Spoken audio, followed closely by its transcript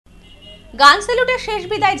গান স্যালুটের শেষ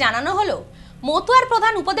বিদায় জানানো হলো মতুয়ার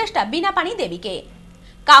প্রধান উপদেষ্টা বীণাপানি দেবীকে।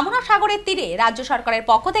 কামনা সাগরের তীরে রাজ্য সরকারের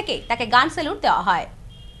পক্ষ থেকে তাকে গান স্যালুট দেওয়া হয়।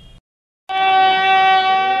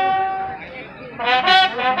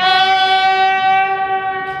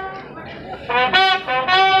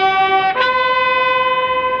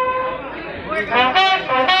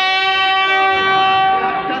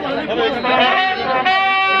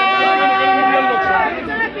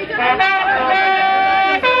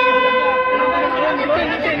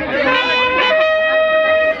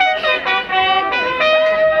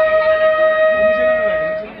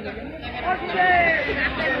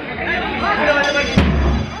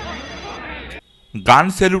 গান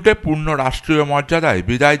স্যালুটে পূর্ণ রাষ্ট্রীয় মর্যাদায়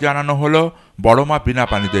বিদায় জানানো হলো বড়মা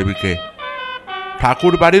বীণাপানি দেবীকে।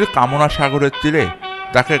 ঠাকুরবাড়ির কামনা সাগরের তীরে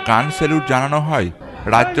তাকে গান স্যালুট জানানো হয়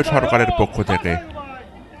রাজ্য সরকারের পক্ষ থেকে।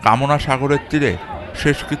 কামনা সাগরের তীরে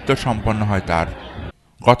শেষকৃত্য সম্পন্ন হয় তার।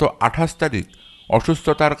 গত 28 তারিখ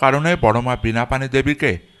অসুস্থতার কারণে বড়মা বীণাপানি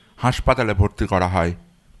দেবীকে হাসপাতালে ভর্তি করা হয়।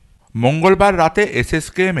 মঙ্গলবার রাতে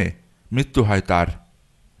এসএসকেএমে মৃত্যু হয় তার।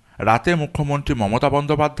 রাতে মুখ্যমন্ত্রী মমতা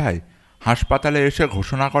বন্দ্যোপাধ্যায় হাসপাতালে এসে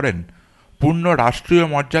ঘোষণা করেন পূর্ণ রাষ্ট্রীয়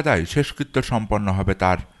মর্যাদায় শেষকৃত্য সম্পন্ন হবে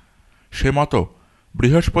তার। সে মতো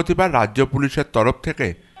বৃহস্পতিবার রাজ্য পুলিশের তরফ থেকে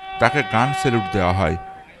তাকে গান স্যালুট দেওয়া হয়।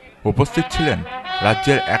 উপস্থিত ছিলেন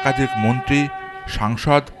রাজ্যের একাধিক মন্ত্রী,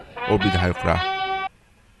 সাংসদ ও বিধায়করা।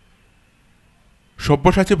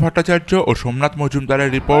 সব্যসাচী ভট্টাচার্য ও সোমনাথ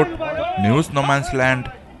মজুমদারের রিপোর্ট, নিউজ নোম্যান্সল্যান্ড,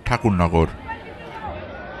 ঠাকুরনগর।